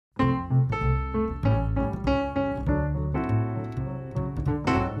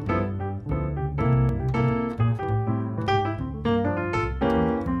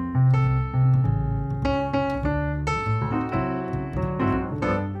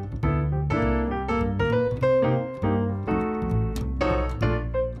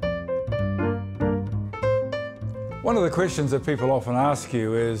One of the questions that people often ask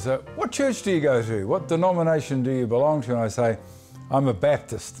you is, what church do you go to? What denomination do you belong to? And I say, I'm a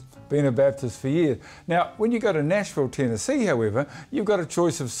Baptist. Been a Baptist for years. Now, when you go to Nashville, Tennessee, however, you've got a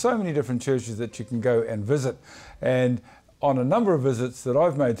choice of so many different churches that you can go and visit. And on a number of visits that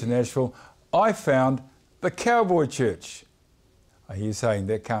I've made to Nashville, I found the Cowboy Church. I hear you saying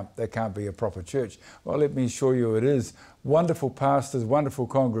that can't be a proper church. Well, let me assure you it is. Wonderful pastors, wonderful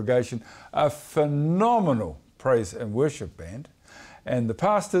congregation, a phenomenal praise and worship band. And the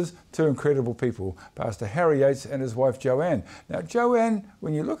pastors, two incredible people, Pastor Harry Yates and his wife Joanne. Now Joanne,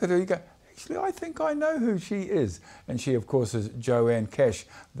 when you look at her, you go, actually I think I know who she is. And she of course is Joanne Cash,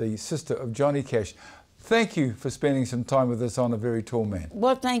 the sister of Johnny Cash. Thank you for spending some time with us on A Very Tall Man.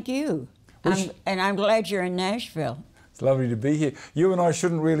 Well, thank you. And I'm glad you're in Nashville. It's lovely to be here. You and I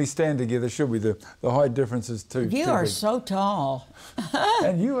shouldn't really stand together, should we? The height difference is too You are so tall.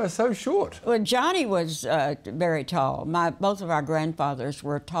 And you are so short. Well, Johnny was very tall. Both of our grandfathers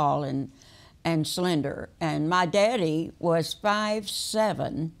were tall and slender. And my daddy was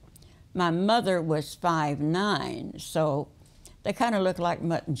 5'7". My mother was 5'9". So they kind of look like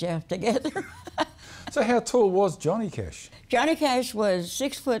Mutt and Jeff together. So how tall was Johnny Cash? Johnny Cash was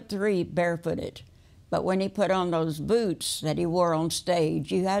 6'3" barefooted. But when he put on those boots that he wore on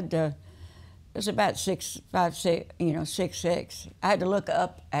stage, you had to, it was about 6'5", 6'6". I had to look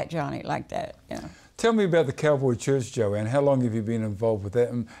up at Johnny like that, Tell me about the Cowboy Church, Joanne. How long have you been involved with that,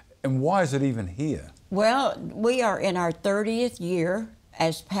 and why is it even here? Well, we are in our 30th year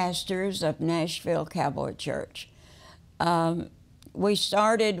as pastors of Nashville Cowboy Church. We were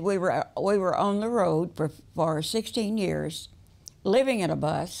on the road for 16 years, living in a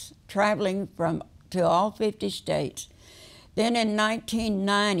bus, traveling to all 50 states. Then in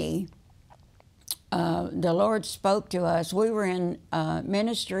 1990, the Lord spoke to us. We were in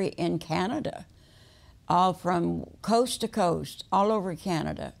ministry in Canada, all from coast to coast, all over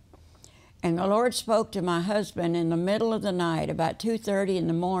Canada. And the Lord spoke to my husband in the middle of the night, about 2:30 in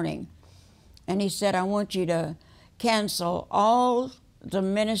the morning. And he said, I want you to cancel all the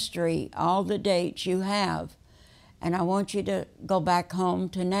ministry, all the dates you have. And I want you to go back home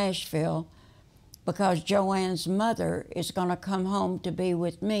to Nashville, because Joanne's mother is going to come home to be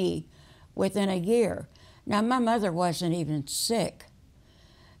with me within a year. Now, my mother wasn't even sick.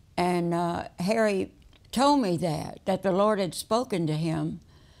 And Harry told me that the Lord had spoken to him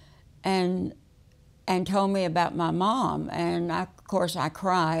and told me about my mom. And of course, I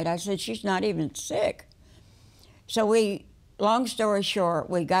cried. I said, she's not even sick. So long story short,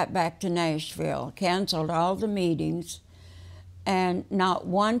 we got back to Nashville, canceled all the meetings, and not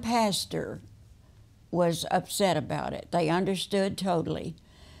one pastor was upset about it. They understood totally.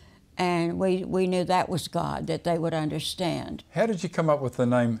 And we knew that was God, that they would understand. How did you come up with the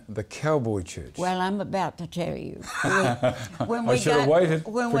name The Cowboy Church? Well, I'm about to tell you. When we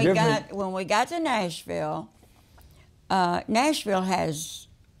got to Nashville, Nashville has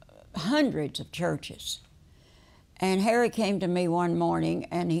hundreds of churches. And Harry came to me one morning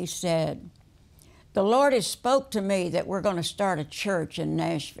and he said, the Lord has spoke to me that we're going to start a church in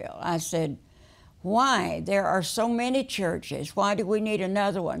Nashville. I said, why? There are so many churches. Why do we need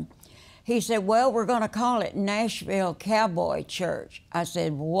another one? He said, well, we're going to call it Nashville Cowboy Church. I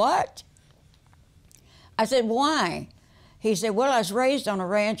said, what? I said, why? He said, well, I was raised on a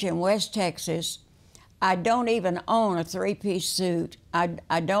ranch in West Texas. I don't even own a three-piece suit.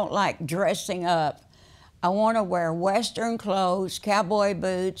 I don't like dressing up. I want to wear Western clothes, cowboy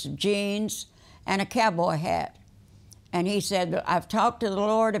boots, jeans, and a cowboy hat. And he said, I've talked to the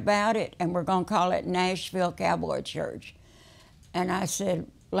Lord about it, and we're going to call it Nashville Cowboy Church. And I said,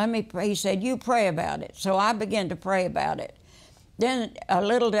 let me pray. He said, you pray about it. So I began to pray about it. Then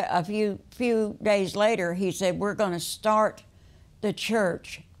a few days later, he said, we're going to start the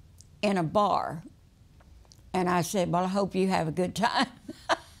church in a bar. And I said, well, I hope you have a good time.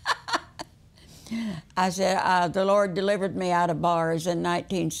 I said, the Lord delivered me out of bars in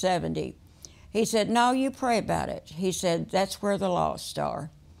 1970. He said, no, you pray about it. He said, that's where the lost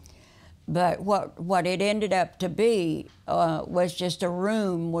are. But what it ended up to be was just a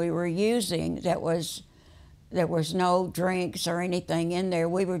room we were using there was no drinks or anything in there.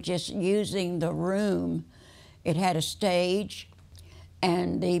 We were just using the room. It had a stage,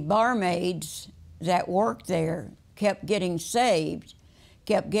 and the barmaids that worked there kept getting saved,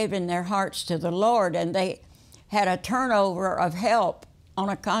 kept giving their hearts to the Lord, and they had a turnover of help on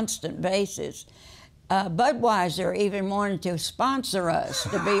a constant basis. Budweiser even wanted to sponsor us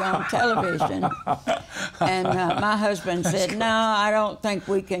to be on television. And my husband said, no, I don't think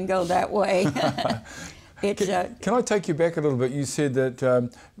we can go that way. It's, can I take you back a little bit? You said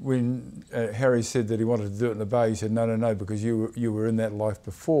that when Harry said that he wanted to do it in the bar, you said no, because you were in that life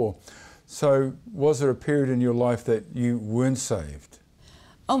before. So was there a period in your life that you weren't saved?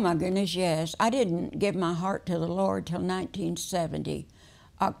 Oh my goodness, yes. I didn't give my heart to the Lord till 1970.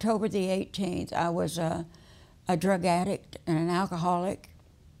 October the 18th, I was a drug addict and an alcoholic.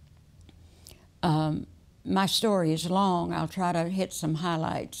 My story is long. I'll try to hit some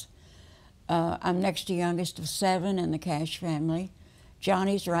highlights. I'm next to youngest of 7 in the Cash family.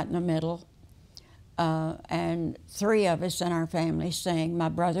 Johnny's right in the middle. And 3 of us in our family sang, my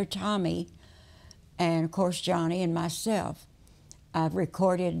brother Tommy, and of course Johnny and myself. I've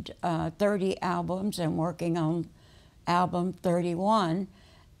recorded 30 albums and working on album 31,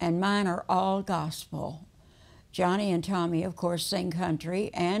 and mine are all gospel. Johnny and Tommy, of course, sing country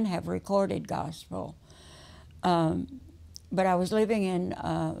and have recorded gospel. But I was living in,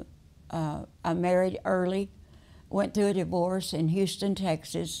 I married early, went through a divorce in Houston,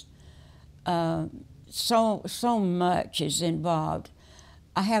 Texas. So much is involved.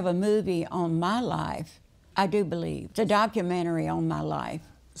 I have a movie on my life, I do believe. It's a documentary on my life.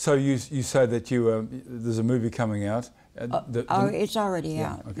 So you say that there's a movie coming out? It's already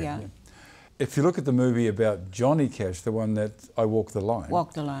out, okay, yeah. If you look at the movie about Johnny Cash, the one that I Walk the Line.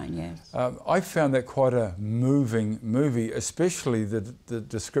 Walk the Line, yes. I found that quite a moving movie, especially the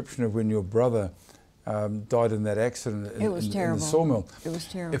description of when your brother died in that accident in the sawmill. It was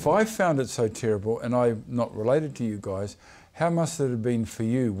terrible. If I found it so terrible, and I'm not related to you guys, how must it have been for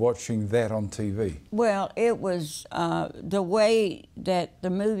you watching that on TV? Well, it was the way that the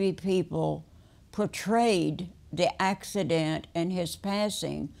movie people portrayed the accident and his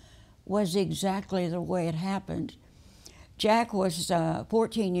passing was exactly the way it happened. Jack was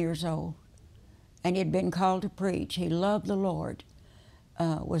 14 years old, and he'd been called to preach. He loved the Lord,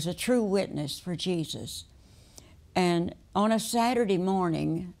 was a true witness for Jesus. And on a Saturday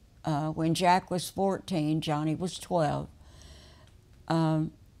morning, when Jack was 14, Johnny was 12,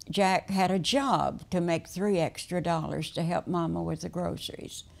 Jack had a job to make $3 extra to help Mama with the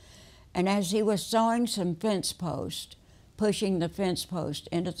groceries. And as he was sawing some fence posts, pushing the fence post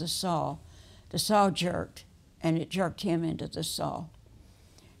into the saw jerked, and it jerked him into the saw.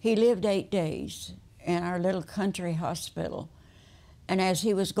 He lived 8 days in our little country hospital, and as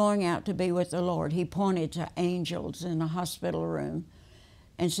he was going out to be with the Lord, he pointed to angels in the hospital room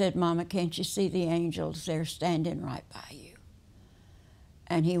and said, Mama, can't you see the angels? They're standing right by you.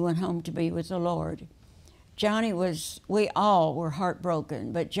 And he went home to be with the Lord. We all were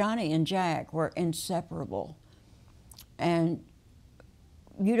heartbroken, but Johnny and Jack were inseparable. And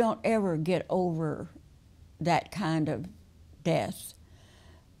you don't ever get over that kind of death.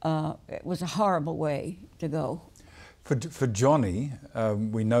 It was a horrible way to go. For Johnny,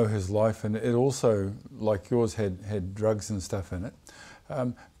 we know his life, and it also, like yours, had drugs and stuff in it.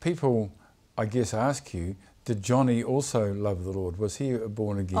 People, I guess, ask you, did Johnny also love the Lord? Was he a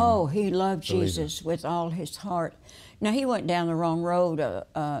born again? Oh, he loved believer? Jesus with all his heart. Now, he went down the wrong road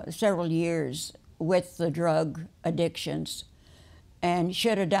several years with the drug addictions and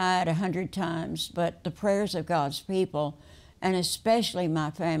should have died 100 times, but the prayers of God's people, and especially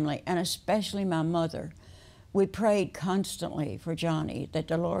my family, and especially my mother, we prayed constantly for Johnny that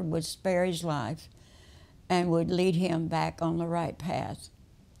the Lord would spare his life and would lead him back on the right path.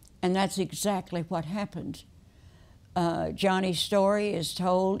 And that's exactly what happened. Johnny's story is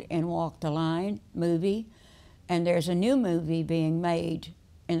told in Walk the Line movie, and there's a new movie being made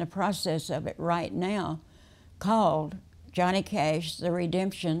in the process of it right now called Johnny Cash, The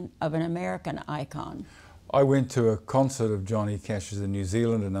Redemption of an American Icon. I went to a concert of Johnny Cash's in New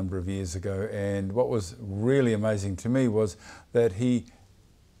Zealand a number of years ago, and what was really amazing to me was that he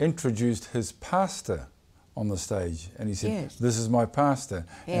introduced his pastor on the stage, and he said, yes, this is my pastor,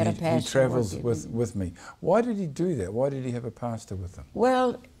 and he travels with me. Why did he do that? Why did he have a pastor with him?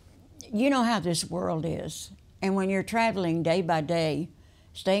 Well, you know how this world is, and when you're traveling day by day,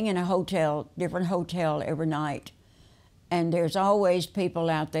 staying in a hotel, different hotel every night, and there's always people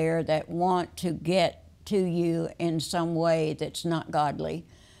out there that want to get to you in some way that's not godly.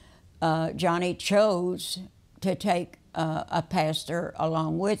 Johnny chose to take a pastor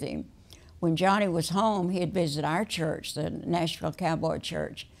along with him. When Johnny was home, he'd visit our church, the Nashville Cowboy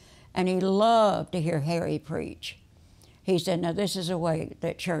Church, and he loved to hear Harry preach. He said, now this is the way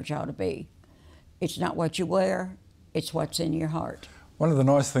that church ought to be. It's not what you wear, it's what's in your heart. One of the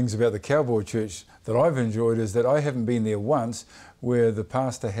nice things about the Cowboy Church that I've enjoyed is that I haven't been there once where the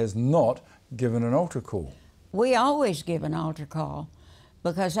pastor has not given an altar call. We always give an altar call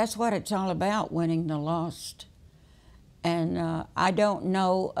because that's what it's all about, winning the lost. And I don't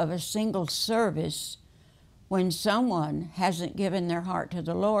know of a single service when someone hasn't given their heart to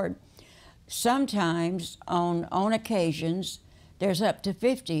the Lord. Sometimes, on occasions, there's up to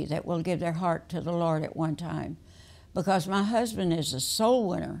 50 that will give their heart to the Lord at one time. Because my husband is a soul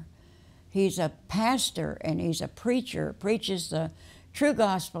winner. He's a pastor and he's a preacher, preaches the true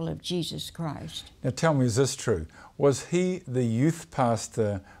gospel of Jesus Christ. Now tell me, is this true? Was he the youth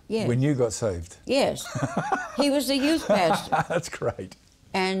pastor when you got saved? Yes, he was the youth pastor. That's great.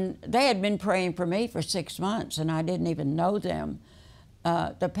 And they had been praying for me for 6 months, and I didn't even know them.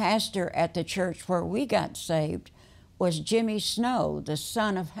 The pastor at the church where we got saved was Jimmy Snow, the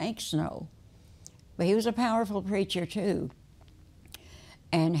son of Hank Snow. But he was a powerful preacher too.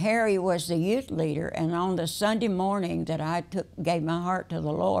 And Harry was the youth leader, and on the Sunday morning that I gave my heart to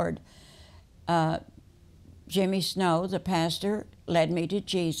the Lord, Jimmy Snow, the pastor, led me to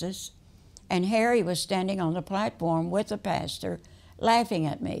Jesus, and Harry was standing on the platform with the pastor, laughing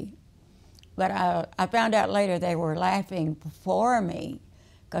at me. But I found out later they were laughing for me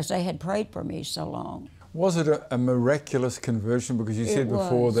because they had prayed for me so long. Was it a miraculous conversion? Because you said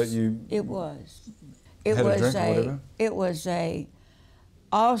before that you... It was. Had a drink or whatever? It was a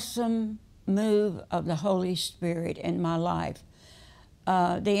awesome move of the Holy Spirit in my life.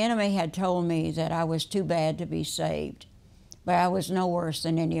 The enemy had told me that I was too bad to be saved, but I was no worse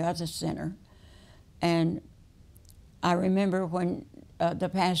than any other sinner. And I remember when the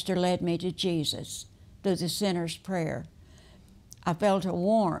pastor led me to Jesus through the sinner's prayer, I felt a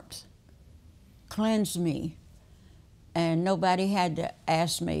warmth cleanse me, and nobody had to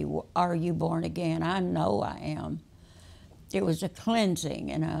ask me, are you born again? I know I am. It was a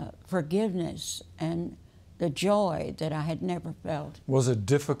cleansing and a forgiveness and the joy that I had never felt. Was it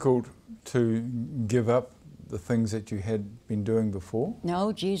difficult to give up the things that you had been doing before?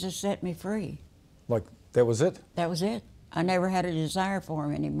 No, Jesus set me free. Like, that was it? That was it. I never had a desire for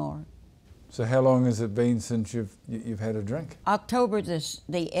him anymore. So how long has it been since you've had a drink? October the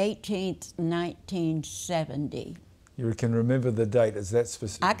 18th, 1970. You can remember the date, is that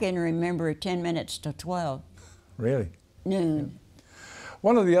specific? I can remember 10 minutes to 12. Really? Noon. Yeah.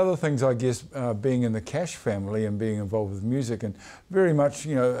 One of the other things, I guess, being in the Cash family and being involved with music, and very much,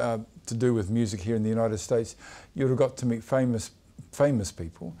 you know, to do with music here in the United States, you'd have got to meet famous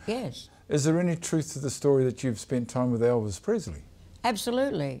people. Yes. Is there any truth to the story that you've spent time with Elvis Presley?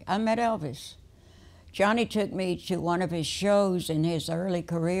 Absolutely. I met Elvis. Johnny took me to one of his shows in his early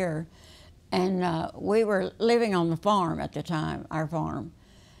career, and we were living on the farm at the time, our farm,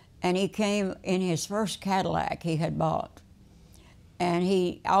 and he came in his first Cadillac he had bought. And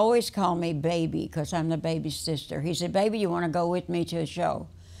he always called me baby because I'm the baby's sister. He said, baby, you want to go with me to a show?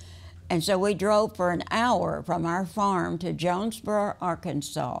 And so we drove for an hour from our farm to Jonesboro,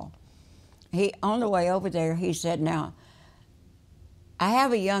 Arkansas. On the way over there, he said, now, I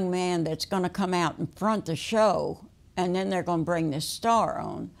have a young man that's going to come out and front the show, and then they're going to bring this star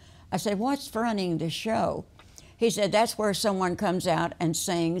on. I said, what's fronting the show? He said, that's where someone comes out and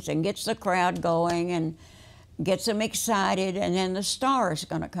sings and gets the crowd going and gets them excited, and then the star is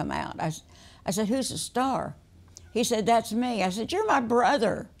going to come out. I said, who's the star? He said, that's me. I said, you're my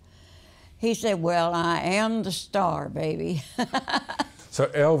brother. He said, well, I am the star, baby. So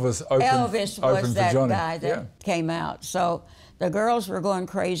Elvis opened that for Johnny. Guy that came out. So the girls were going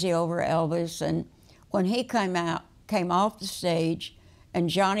crazy over Elvis, and when he came off the stage, and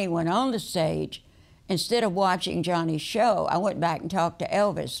Johnny went on the stage, instead of watching Johnny's show, I went back and talked to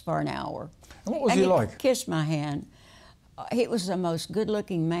Elvis for an hour. And what was he like? He kissed my hand. He was the most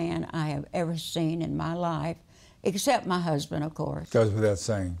good-looking man I have ever seen in my life, except my husband, of course. Goes without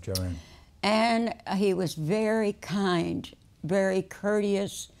saying, Joanne. And he was very kind, very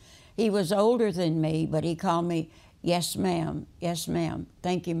courteous. He was older than me, but he called me, yes, ma'am,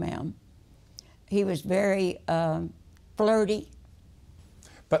 thank you, ma'am. He was very flirty.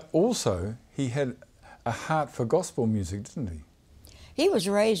 But also, he had a heart for gospel music, didn't he? He was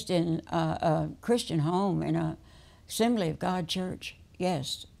raised in a Christian home in an Assembly of God church,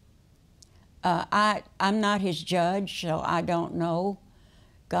 yes. I'm not his judge, so I don't know.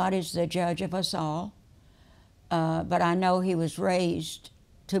 God is the judge of us all. But I know he was raised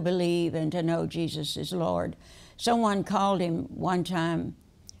to believe and to know Jesus is Lord. Someone called him one time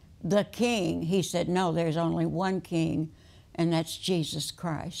the King. He said, no, there's only one King, and that's Jesus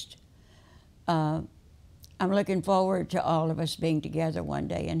Christ. I'm looking forward to all of us being together one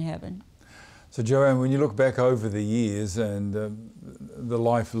day in heaven. So Joanne, when you look back over the years and the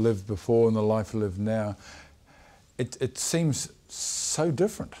life lived before and the life lived now, it seems so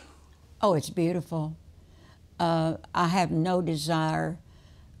different. Oh, it's beautiful. I have no desire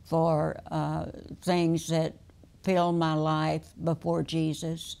for things that fill my life before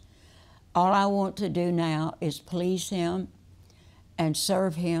Jesus. All I want to do now is please Him and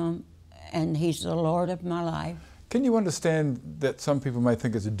serve Him, and He's the Lord of my life. Can you understand that some people may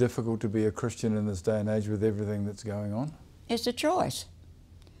think it's difficult to be a Christian in this day and age with everything that's going on? It's a choice.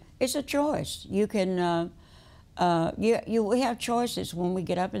 It's a choice. You can, we have choices when we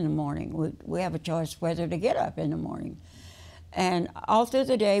get up in the morning. We have a choice whether to get up in the morning. And all through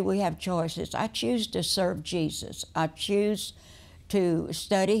the day we have choices. I choose to serve Jesus. I choose to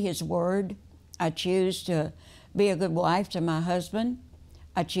study His Word. I choose to be a good wife to my husband.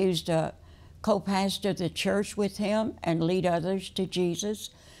 I choose to co-pastor the church with him and lead others to Jesus,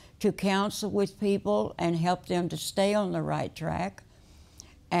 to counsel with people and help them to stay on the right track.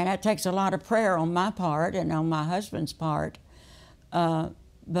 And that takes a lot of prayer on my part and on my husband's part,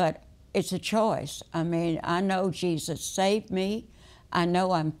 but it's a choice. I mean, I know Jesus saved me. I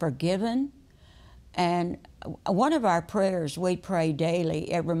know I'm forgiven. And one of our prayers we pray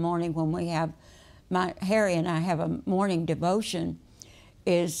daily every morning when we have, Harry and I have a morning devotion,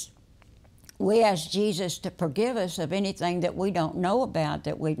 is we ask Jesus to forgive us of anything that we don't know about,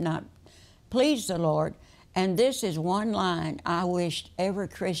 that we've not pleased the Lord. And this is one line I wished every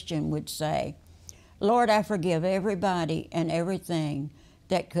Christian would say. Lord, I forgive everybody and everything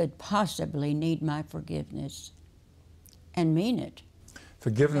that could possibly need my forgiveness. And mean it.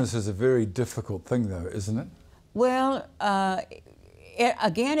 Forgiveness is a very difficult thing, though, isn't it? Well,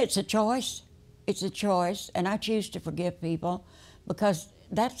 again, it's a choice. It's a choice, and I choose to forgive people because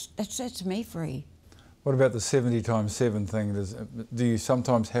that sets me free. What about the 70 times 7 thing? Do you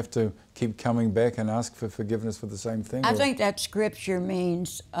sometimes have to keep coming back and ask for forgiveness for the same thing? I think that scripture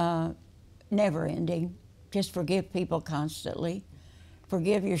means never ending. Just forgive people constantly.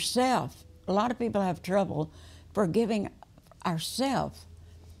 Forgive yourself. A lot of people have trouble forgiving ourselves.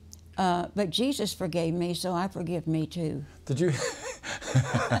 But Jesus forgave me, so I forgive me too. Did you?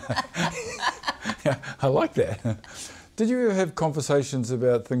 Yeah, I like that. Did you ever have conversations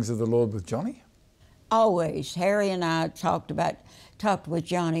about things of the Lord with Johnny? Always. Harry and I talked with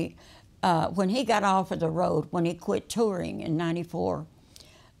Johnny when he got off of the road, when he quit touring in '94.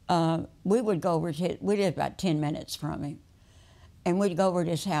 We would go over to we lived about 10 minutes from him, and we'd go over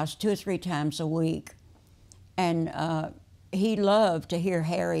to his house 2 or 3 times a week, and he loved to hear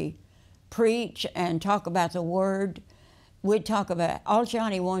Harry preach and talk about the Word. We'd talk about, all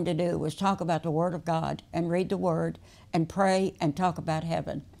Johnny wanted to do was talk about the Word of God and read the Word and pray and talk about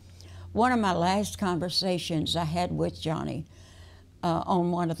heaven. One of my last conversations I had with Johnny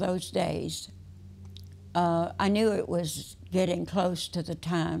on one of those days, I knew it was getting close to the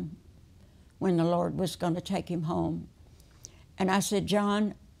time when the Lord was going to take him home. And I said,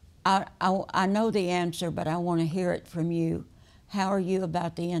 John, I know the answer, but I want to hear it from you. How are you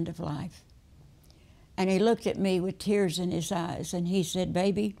about the end of life? And he looked at me with tears in his eyes, and he said,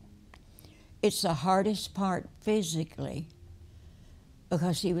 baby, it's the hardest part physically,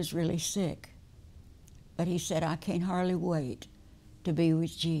 because he was really sick. But he said, I can't hardly wait to be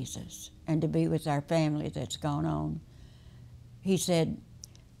with Jesus and to be with our family that's gone on. He said,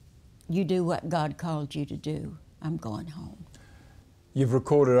 you do what God called you to do. I'm going home. You've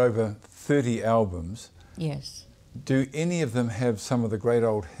recorded over 30 albums. Yes. Do any of them have some of the great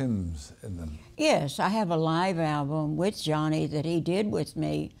old hymns in them? Yes, I have a live album with Johnny that he did with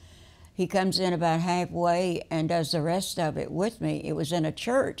me. He comes in about halfway and does the rest of it with me. It was in a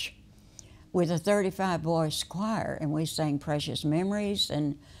church with a 35-voice choir, and we sang Precious Memories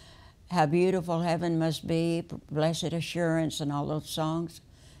and How Beautiful Heaven Must Be, Blessed Assurance, and all those songs.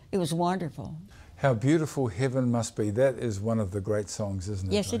 It was wonderful. How Beautiful Heaven Must Be. That is one of the great songs,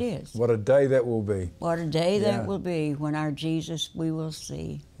 isn't it? Yes, it is. What a day that will be. What a day that will be when our Jesus we will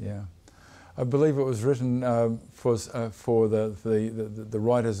see. Yeah. I believe it was written for the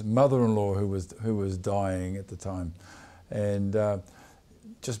writer's mother-in-law who was dying at the time, and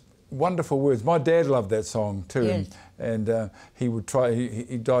just wonderful words. My dad loved that song too, yes. and he would try.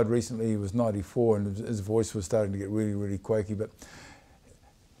 He died recently. He was 94, and his voice was starting to get really, really quaky. But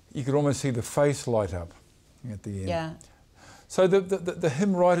you could almost see the face light up at the end. Yeah. So the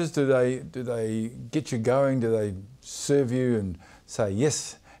hymn writers, do they get you going? Do they serve you and say,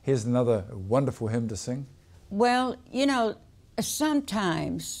 yes, here's another wonderful hymn to sing? Well, you know,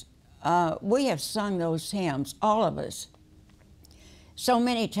 sometimes we have sung those hymns, all of us, so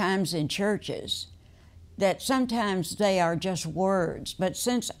many times in churches that sometimes they are just words. But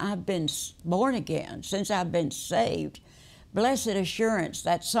since I've been born again, since I've been saved, Blessed Assurance,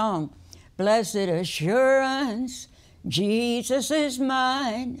 that song, Blessed Assurance, Jesus is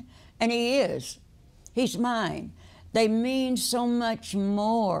mine, and He is. He's mine. They mean so much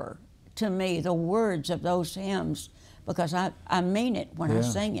more to me, the words of those hymns, because I mean it when I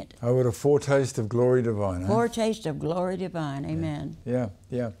sing it. Oh, what a foretaste of glory divine. Foretaste of glory divine, amen. Yeah,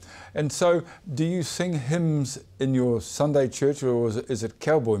 yeah. And so, do you sing hymns in your Sunday church, or is it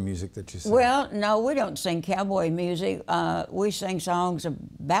cowboy music that you sing? Well, no, we don't sing cowboy music. We sing songs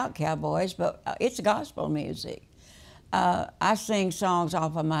about cowboys, but it's gospel music. I sing songs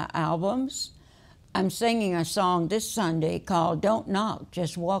off of my albums. I'm singing a song this Sunday called Don't Knock,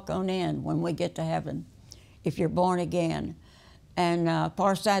 Just Walk On In When We Get to Heaven, if you're born again. And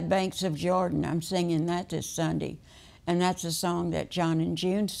Far Side Banks of Jordan, I'm singing that this Sunday. And that's a song that John and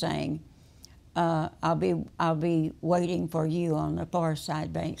June sang. I'll be waiting for you on the far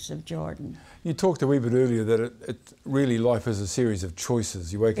side banks of Jordan. You talked a wee bit earlier that it really life is a series of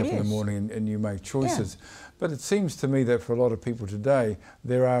choices. You wake up in the morning and you make choices. Yeah. But it seems to me that for a lot of people today,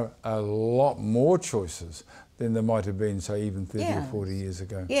 there are a lot more choices than there might have been, say, even 30 or 40 years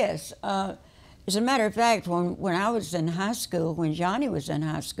ago. Yes. As a matter of fact, when I was in high school, when Johnny was in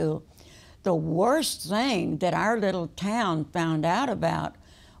high school, the worst thing that our little town found out about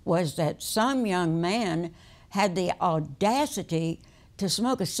was that some young man had the audacity to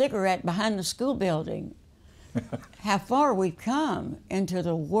smoke a cigarette behind the school building. How far we've come into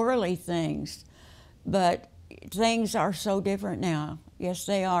the worldly things. But things are so different now. Yes,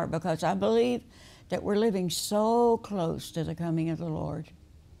 they are, because I believe that we're living so close to the coming of the Lord.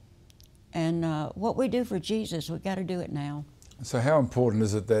 And what we do for Jesus, we've got to do it now. So how important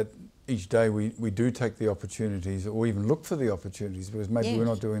is it that each day we do take the opportunities, or even look for the opportunities, because maybe we're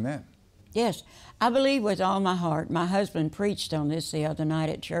not doing that? Yes, I believe with all my heart. My husband preached on this the other night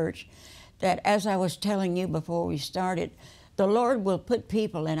at church, that as I was telling you before we started, the Lord will put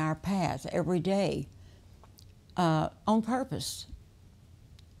people in our path every day on purpose.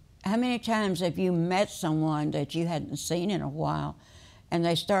 How many times have you met someone that you hadn't seen in a while, and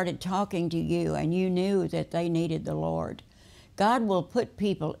they started talking to you and you knew that they needed the Lord? God will put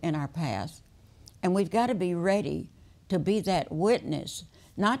people in our path, and we've got to be ready to be that witness,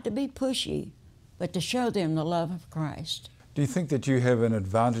 not to be pushy, but to show them the love of Christ. Do you think that you have an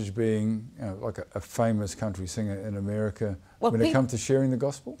advantage being like a famous country singer in America when it comes to sharing the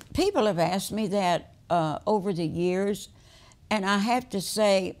gospel? People have asked me that over the years, and I have to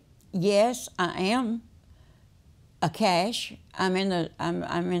say, yes, I am a Cash. I'm in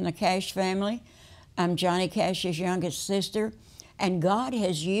the Cash family. I'm Johnny Cash's youngest sister, and God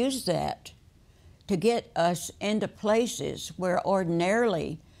has used that to get us into places where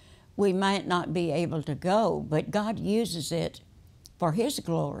ordinarily we might not be able to go, but God uses it for His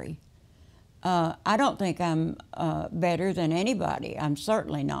glory. I don't think I'm better than anybody. I'm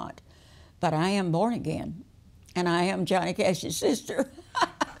certainly not, but I am born again, and I am Johnny Cash's sister.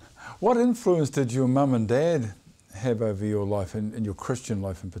 What influence did your mum and dad have over your life, and your Christian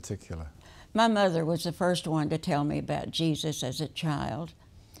life in particular? My mother was the first one to tell me about Jesus as a child,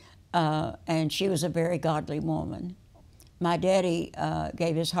 and she was a very godly woman. My daddy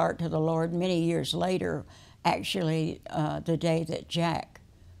gave his heart to the Lord many years later, actually the day that Jack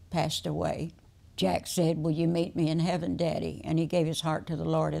passed away. Jack said, "Will you meet me in heaven, Daddy?" And he gave his heart to the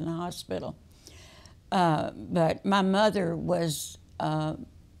Lord in the hospital. But my mother was, I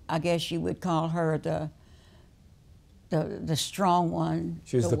guess you would call her the strong one.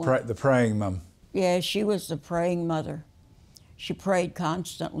 She was the praying mum. Yeah, she was the praying mother. She prayed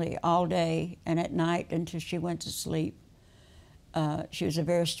constantly all day and at night until she went to sleep. She was a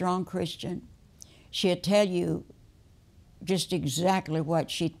very strong Christian. She'd tell you just exactly what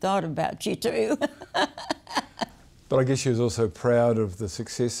she thought about you too. But I guess she was also proud of the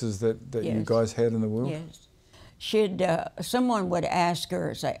successes that you guys had in the world. Yes. Someone would ask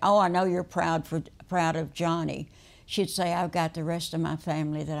her, say, "Oh, I know you're proud of Johnny." She'd say, "I've got the rest of my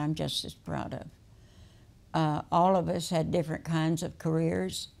family that I'm just as proud of." All of us had different kinds of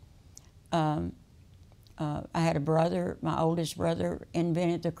careers. I had a brother, my oldest brother,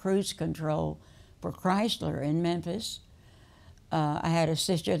 invented the cruise control for Chrysler in Memphis. I had a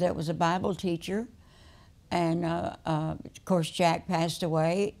sister that was a Bible teacher, and of course Jack passed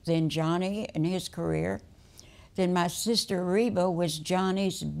away, then Johnny and his career. Then my sister Reba was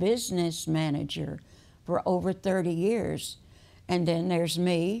Johnny's business manager for over 30 years. And then there's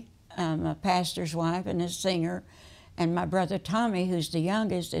me, I'm a pastor's wife and a singer, and my brother Tommy, who's the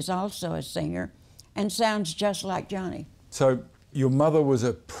youngest, is also a singer and sounds just like Johnny. So your mother was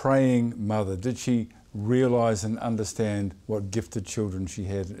a praying mother. Did she realize and understand what gifted children she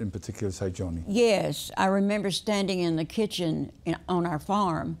had, in particular, say, Johnny? Yes, I remember standing in the kitchen on our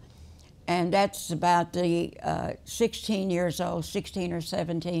farm, and that's about the 16 years old, 16 or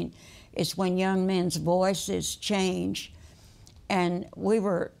 17, is when young men's voices change. And we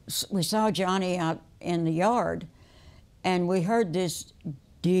saw Johnny out in the yard, and we heard this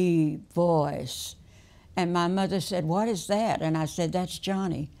deep voice. And my mother said, "What is that?" And I said, "That's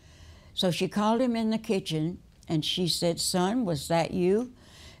Johnny." So she called him in the kitchen, and she said, "Son, was that you?"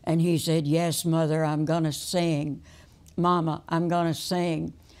 And he said, "Yes, Mother, I'm going to sing. Mama, I'm going to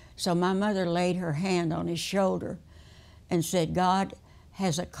sing." So my mother laid her hand on his shoulder and said, "God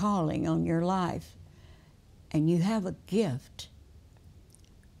has a calling on your life, and you have a gift,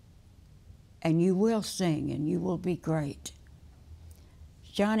 and you will sing, and you will be great."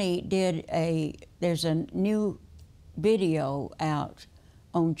 Johnny there's a new video out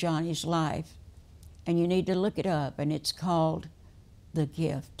on Johnny's life, and you need to look it up, and it's called The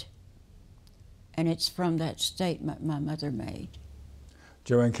Gift. And it's from that statement my mother made.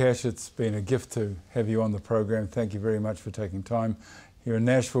 Joanne Cash, it's been a gift to have you on the program. Thank you very much for taking time here in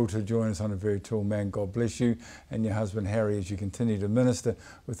Nashville to join us on A Very Tall Man. God bless you and your husband Harry as you continue to minister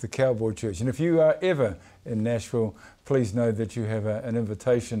with the Cowboy Church. And if you are ever in Nashville, please know that you have an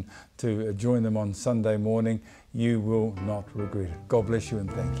invitation to join them on Sunday morning. You will not regret it. God bless you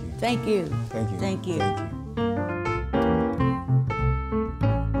and thank you. Thank you. Thank you. Thank you. Thank you.